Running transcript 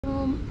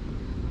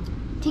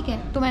ठीक है,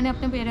 तो मैंने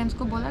अपने पेरेंट्स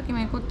को बोला कि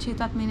मेरे को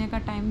 6-7 महीने का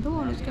टाइम दो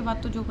और उसके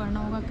बाद तो जो करना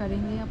होगा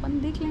करेंगे, अपन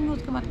देख लेंगे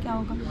उसके बाद क्या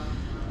होगा।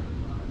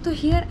 तो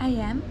here I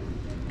am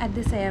at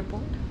this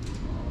airport,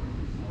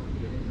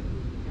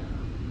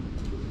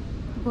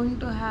 going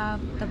to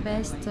have the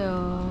best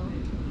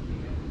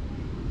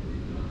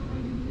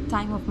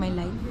time of my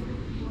life,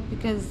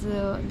 because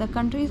the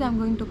countries I'm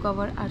going to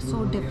cover are so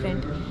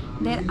different.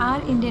 There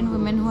are Indian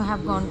women who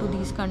have gone to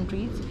these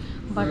countries,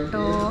 but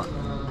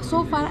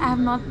so far I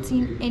have not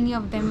seen any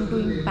of them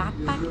doing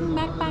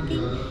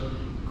backpacking,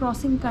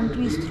 crossing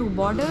countries through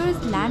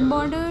borders, land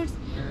borders.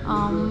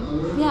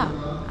 Yeah,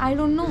 I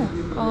don't know.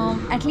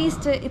 At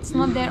least it's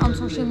not there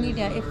on social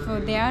media. If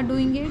they are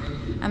doing it,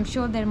 I'm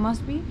sure there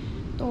must be.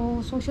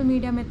 तो social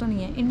media में तो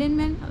नहीं है. Indian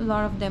man,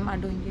 lot of them are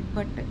doing it,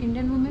 but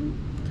Indian women,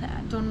 I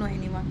don't know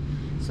anyone.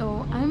 So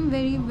I'm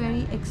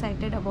very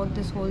excited about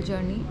this whole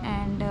journey,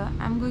 and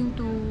I'm going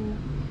to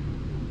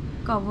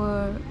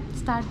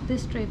start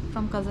this trip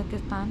from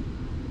Kazakhstan.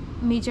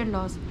 Major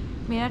loss,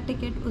 मेरा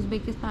ticket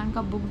Uzbekistan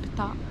का booked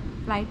था,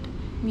 flight,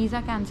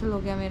 visa cancel हो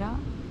गया मेरा,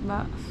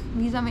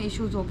 visa में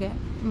issues हो गए.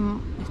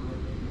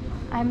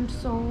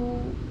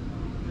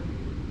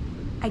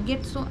 I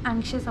get so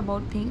anxious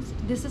about things.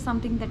 This is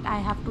something that I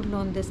have to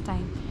learn this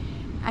time.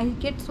 I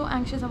get so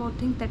anxious about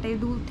things that I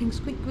do things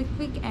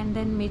quick, and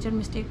then major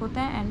mistake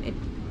होता है, and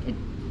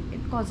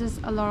it causes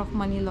a lot of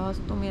money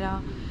loss. तो मेरा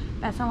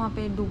पैसा वहाँ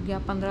पे डूब गया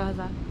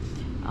 15,000.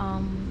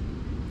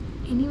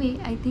 Anyway,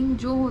 I think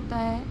जो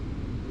होता है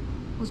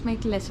उसमें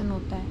एक लेसन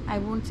होता है. I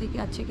won't say कि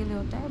अच्छे के लिए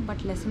होता है, but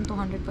लेसन तो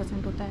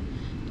 100% होता है.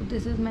 तो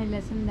this is my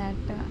lesson that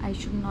I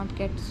should not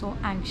get so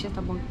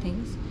anxious about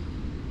things.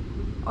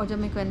 और जब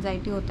मेरे को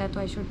एनजाइटी होता है तो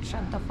I should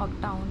shut the fuck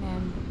down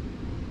and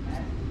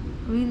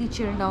really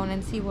chill down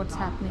and see what's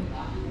happening.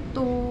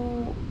 तो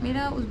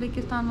मेरा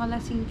उज़्बेकिस्तान वाला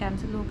सीन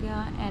कैंसिल हो गया,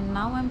 and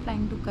now I am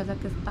flying to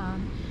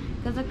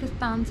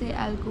Kazakhstan से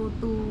आई go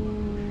to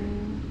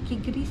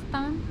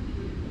Kyrgyzstan.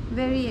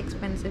 very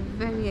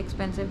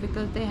expensive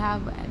because they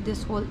have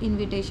this whole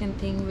invitation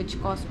thing which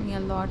cost me a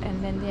lot,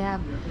 and then they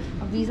have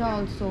a visa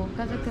also.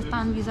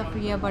 Kazakhstan visa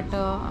free है, but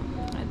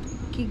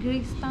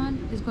Kyrgyzstan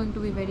is going to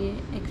be very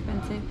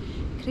expensive.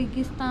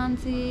 Kyrgyzstan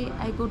से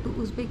I go to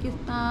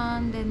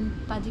Uzbekistan, then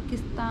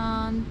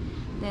Tajikistan,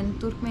 then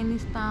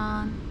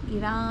Turkmenistan,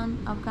 Iran,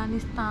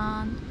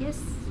 Afghanistan. Yes,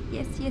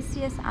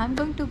 I'm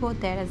going to go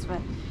there as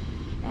well.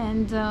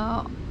 And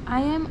I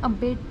am a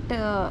bit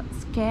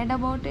scared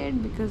about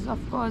it because of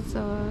course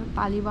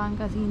Taliban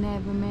ka scene hai,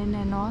 women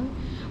and all,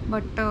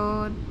 but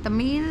the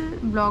male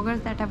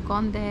bloggers that have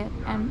gone there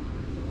and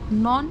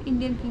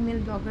non-Indian female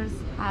bloggers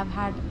have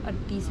had a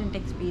decent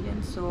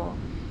experience, so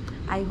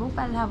I hope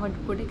I'll have a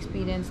good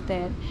experience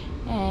there.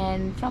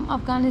 And from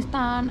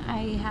Afghanistan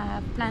I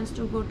have plans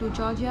to go to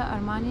Georgia,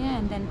 Armenia,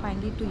 and then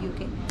finally to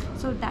UK.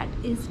 So that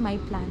is my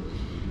plan.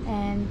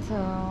 And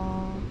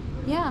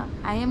yeah,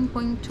 I am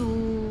going to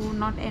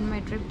not end my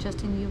trip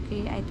just in UK.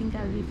 I think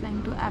I'll be flying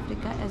to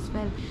Africa as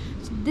well.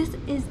 So this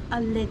is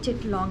a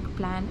legit long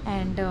plan,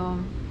 and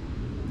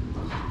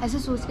ऐसे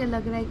सोच के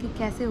लग रहा है कि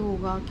कैसे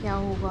होगा, क्या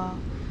होगा,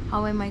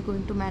 how am I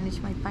going to manage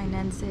my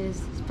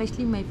finances,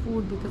 especially my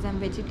food, because I'm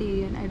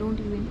vegetarian. I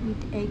don't even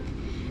eat egg,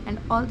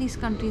 and all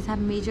these countries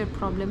have major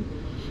problem.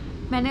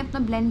 मैंने अपना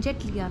ब्लेंड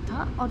जेट लिया था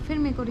और फिर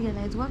मेरे को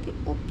रियलाइज़ हुआ कि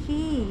ओके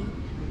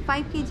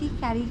 5 kg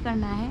कैरी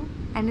करना है,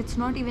 and it's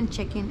not even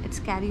check-in, it's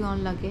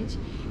carry-on luggage,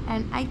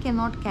 and I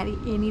cannot carry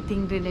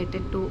anything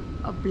related to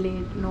a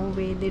blade. No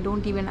way, they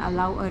don't even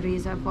allow a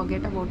razor,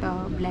 forget about a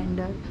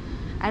blender.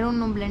 I don't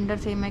know blender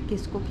से मैं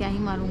किसको क्या ही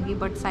मारूंगी,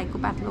 but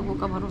psychopath लोगों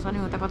का भरोसा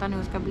नहीं होता, पता नहीं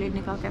उसका ब्लेड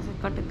निकाल कैसे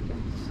कट गया.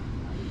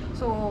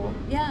 So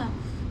yeah,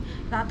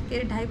 रात के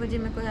 2:30 बजे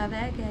मेरे को याद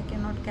आया कि I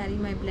cannot carry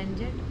my blend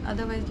jet.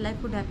 Otherwise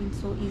life would have been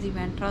so easy,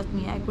 man. Trust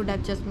me, I could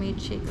have just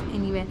made shakes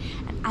anywhere.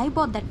 And I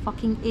bought that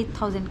fucking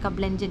 8,000 का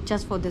blend jet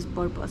just for this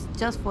purpose,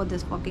 just for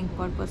this fucking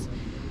purpose.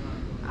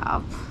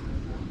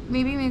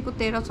 Maybe मेरे को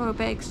 1,300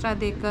 रुपये extra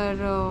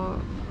देकर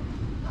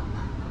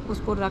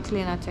उसको रख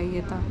लेना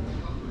चाहिए था,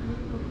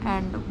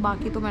 एंड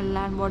बाकी तो मैं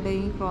लैंड बॉर्डर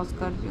ही क्रॉस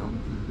कर रही हूँ.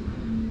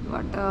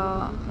 But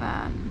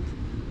man,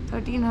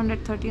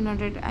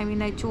 1300, I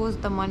mean, I chose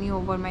the money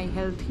over my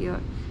health here,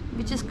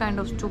 which is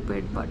kind of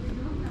stupid, but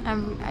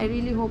I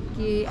really hope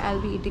कि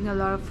I'll be eating a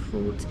lot of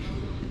fruits.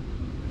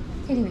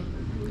 Anyway,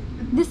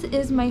 this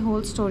is my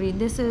whole story.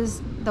 This is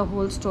the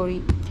whole story.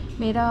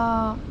 मेरा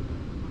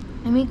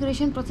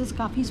immigration process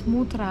काफ़ी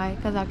smooth रहा है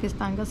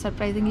Kazakhstan का,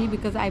 surprisingly,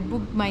 because I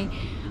booked my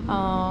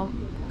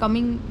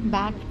coming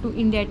back to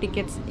India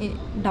tickets,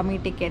 dummy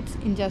tickets,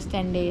 in just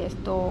 10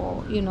 days. तो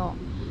you know,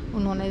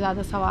 उन्होंने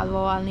ज़्यादा सवाल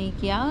नहीं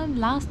किया.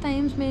 लास्ट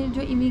टाइम्स में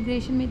जो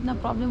इमिग्रेशन में इतना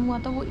प्रॉब्लम हुआ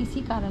था वो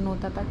इसी कारण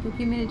होता था,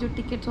 क्योंकि मेरे जो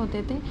टिकट्स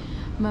होते थे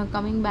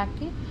कमिंग बैक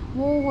के,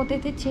 वो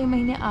होते थे 6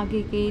 महीने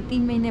आगे के,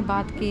 3 महीने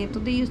बाद के. तो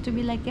they used to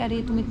be like,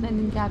 अरे तुम इतने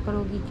दिन क्या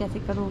करोगी, कैसे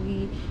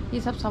करोगी,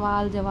 ये सब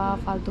सवाल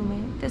जवाब फालतू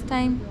में. This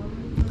time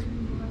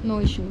no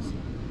issues,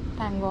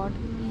 thank God.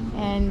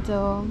 And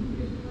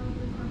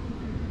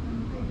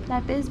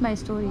that is my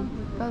story.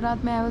 कल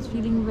रात में I was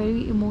feeling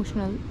very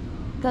emotional.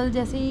 कल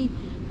जैसे ही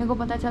मेरे को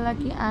पता चला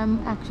कि I am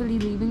actually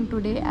leaving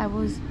today,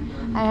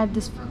 I had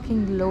this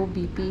fucking low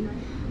BP.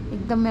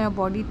 एकदम मेरा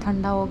बॉडी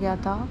ठंडा हो गया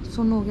था,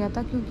 सुन हो गया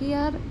था, क्योंकि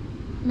यार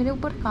मेरे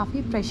ऊपर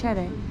काफ़ी प्रेशर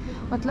है।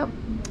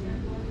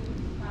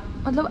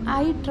 मतलब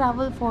I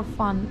travel for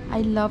fun,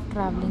 I love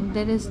travelling,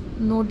 there is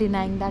no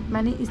denying that.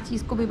 मैंने इस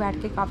चीज़ को भी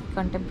बैठ के काफ़ी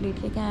कंटेम्पलेट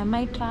किया कि M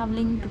I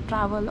travelling to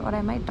travel और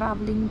M I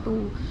travelling to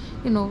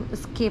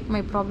escape my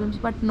problems,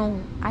 but no,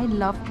 I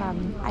love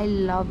traveling, I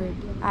love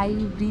it, I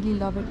really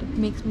love it, it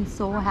makes me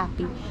so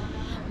happy.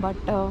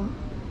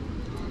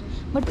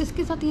 But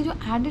इसके साथ ये जो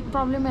added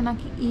problem है ना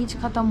कि as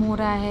ख़त्म हो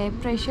रहा है,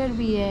 प्रेशर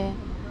भी है,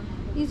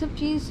 ये सब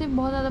चीज़ से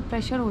बहुत ज़्यादा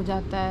प्रेशर हो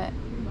जाता है।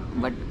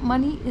 But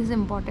money is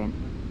important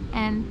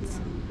and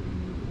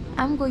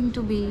I am going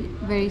to be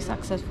very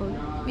successful.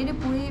 मेरे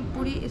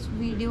पूरे इस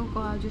वीडियो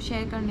का जो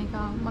शेयर करने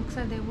का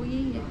मकसद है वो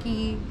यही है कि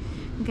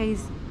guys,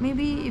 may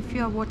be if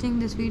you are watching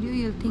this video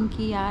you think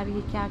कि यार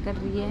ये क्या कर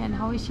रही है and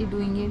how is she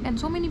doing it, and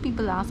so many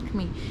people ask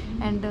me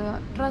and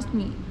trust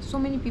me, so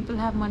many people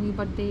have money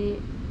but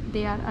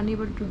they are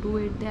unable to do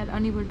it, they are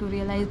unable to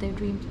realize their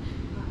dreams.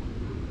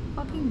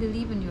 Fucking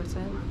believe in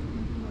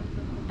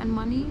yourself and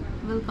money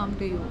will come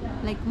to you.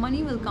 Like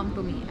money will come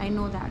to me, I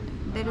know that,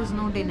 there is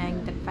no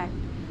denying that fact,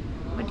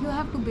 but you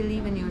have to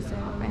believe in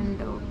yourself,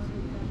 and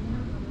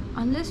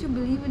unless you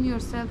believe in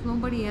yourself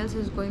nobody else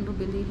is going to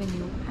believe in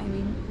you. I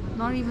mean,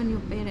 not even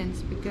your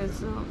parents,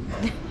 because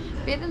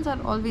parents are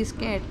always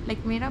scared.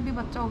 Like मेरा भी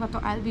बच्चा होगा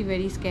तो I'll be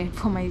very scared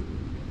for my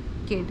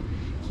kid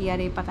कि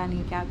यार ये पता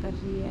नहीं क्या कर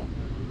रही है.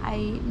 I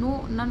know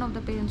none of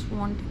the parents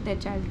want their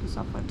child to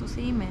suffer. तो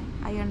same है,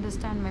 I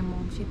understand my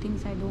mom, she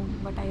thinks I don't,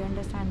 but I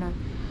understand her.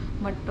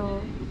 But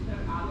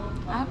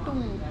I have to,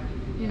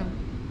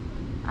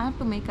 I have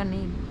to make a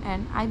name,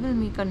 and I will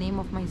make a name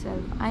of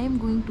myself. I am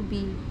going to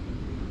be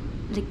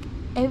like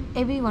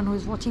everyone who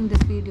is watching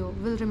this video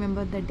will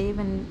remember the day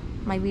when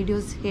my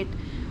videos hit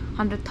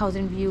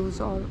 100,000 views,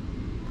 or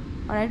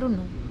I don't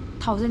know,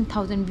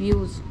 1,000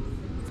 views,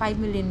 5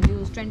 million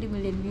views, 20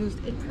 million views.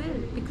 It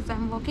will, because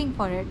I'm working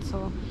for it. So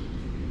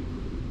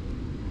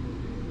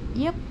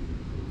yep,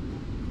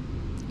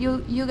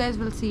 you guys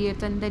will see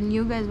it, and then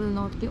you guys will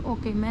know कि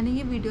okay, मैंने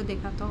ये video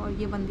देखा था और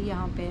ये बंदी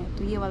यहाँ पे है,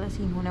 तो ये वाला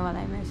सीन होने वाला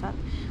है मेरे साथ.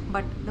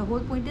 But the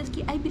whole point is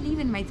कि I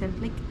believe in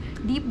myself, like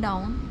deep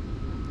down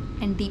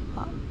and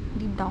deep up,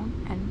 deep down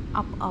and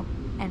up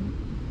and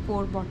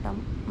four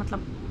bottom.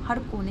 मतलब हर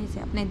कोने से,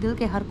 अपने दिल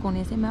के हर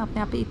कोने से मैं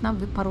अपने आप पे इतना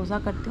भरोसा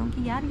करती हूँ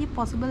कि यार ये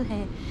पॉसिबल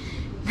है.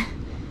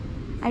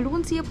 I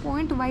don't see a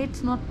point why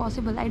it's not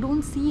possible. I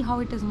don't see how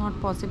it is not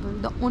possible.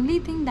 The only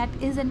thing that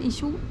is an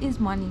issue is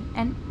money,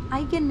 and I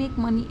can make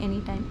money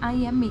anytime. I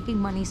am making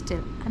money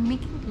still. I'm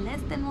making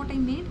less than what I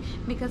made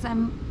because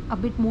I'm a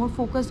bit more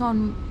focused on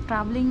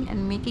traveling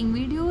and making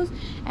videos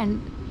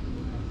and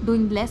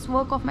doing less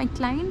work of my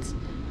clients.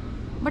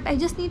 But I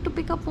just need to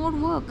pick up more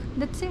work.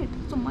 That's it.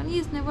 So money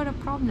is never a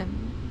problem.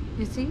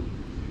 You see?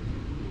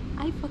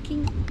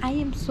 I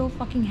am so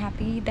fucking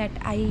happy that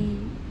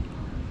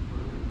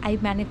I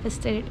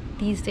manifested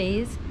these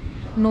days,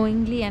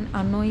 knowingly and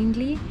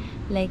unknowingly.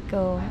 Like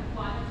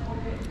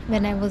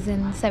when I was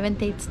in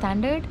 7th 8th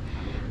standard,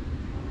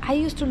 I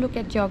used to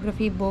look at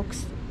geography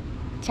books,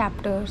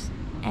 chapters,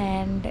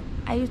 and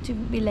I used to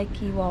be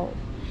like, wow,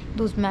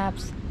 those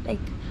maps,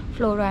 like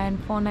flora and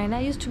fauna, and I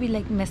used to be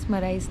like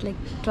mesmerized.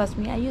 Like trust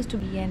me, I used to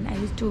be, and I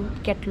used to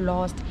get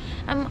lost.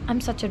 I'm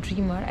such a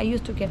dreamer. I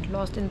used to get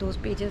lost in those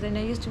pages, and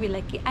I used to be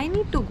like, I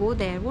need to go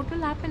there. What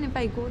will happen if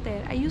I go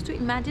there? I used to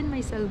imagine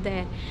myself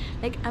there,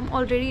 like I'm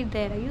already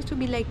there. I used to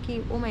be like,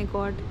 oh my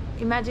god,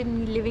 imagine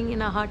me living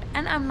in a hut.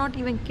 And I'm not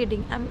even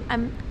kidding.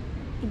 I'm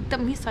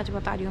एकदम ही सच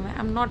बता रही हूँ मैं.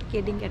 I'm not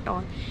kidding at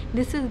all.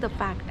 This is the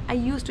fact. I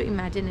used to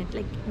imagine it,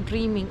 like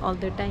dreaming all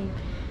the time.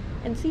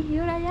 And see,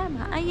 here I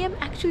am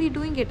actually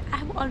doing it. I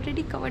have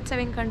already covered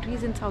 7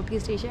 countries in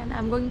Southeast Asia, and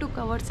I'm going to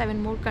cover 7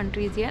 more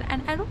countries here,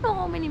 and I don't know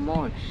how many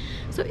more.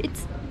 So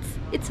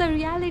it's a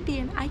reality,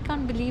 and I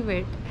can't believe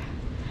it.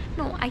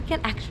 No, I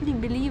can actually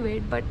believe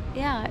it, but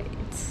yeah,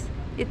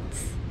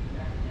 it's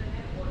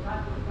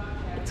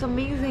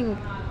amazing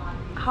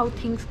how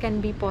things can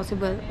be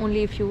possible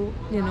only if you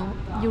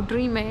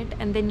dream it,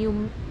 and then you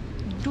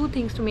do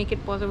things to make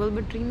it possible.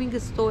 But dreaming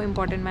is so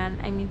important, man.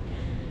 I mean,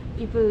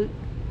 people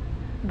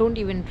don't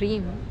even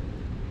dream.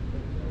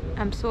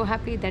 I'm so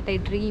happy that I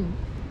dream.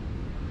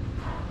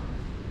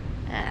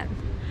 And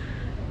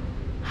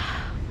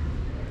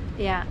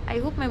yeah, I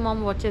hope my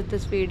mom watches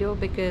this video,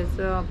 because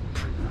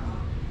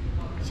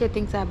she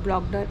thinks I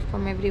blocked her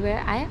from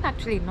everywhere. I am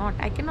actually not.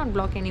 I cannot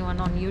block anyone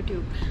on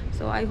YouTube.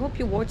 So I hope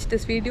you watch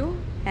this video,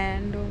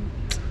 and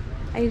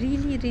I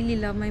really really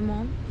love my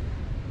mom.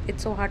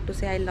 It's so hard to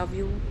say I love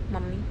you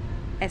mummy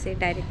ऐसे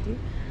directly,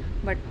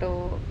 but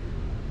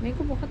मेरे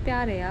को बहुत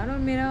प्यार है यार, और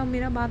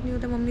मेरा बात नहीं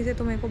होता मम्मी से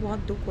तो मेरे को बहुत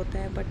दुख होता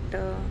है.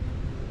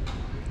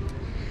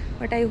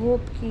 बट आई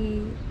होप कि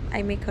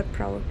I make her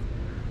proud.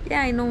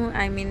 Yeah, I know.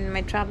 I mean,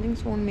 my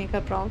travelings won't make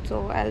her proud, so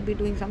I'll be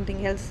doing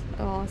something else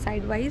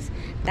sidewise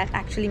that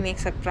actually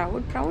makes her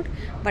proud.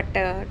 But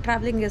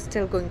traveling is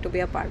still going to be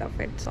a part of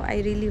it. So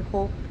I really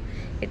hope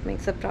it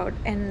makes her proud.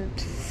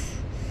 And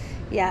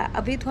या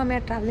अभी तो हमें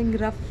travelling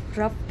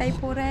rough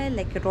type हो रहा है,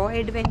 like raw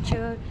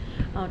adventure,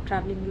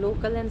 traveling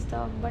local and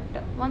stuff. But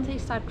once I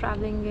start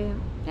traveling,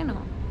 you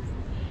know,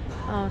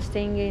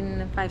 staying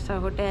in 5-star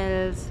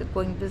hotels,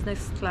 going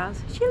business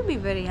class, she'll be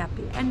very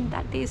happy, and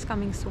that day is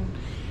coming soon.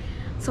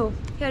 So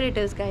here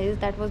it is, guys.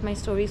 That was my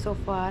story so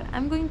far.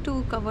 I'm going to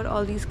cover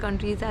all these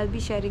countries. I'll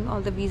be sharing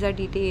all the visa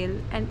detail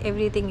and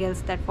everything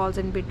else that falls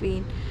in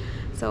between.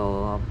 So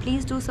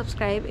please do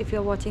subscribe if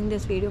you're watching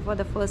this video for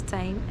the first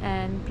time,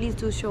 and please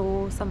do show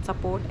some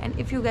support. And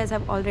if you guys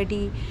have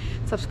already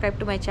subscribed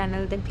to my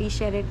channel, then please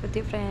share it with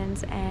your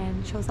friends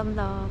and show some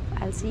love.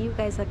 I'll see you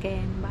guys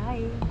again.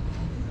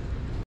 Bye.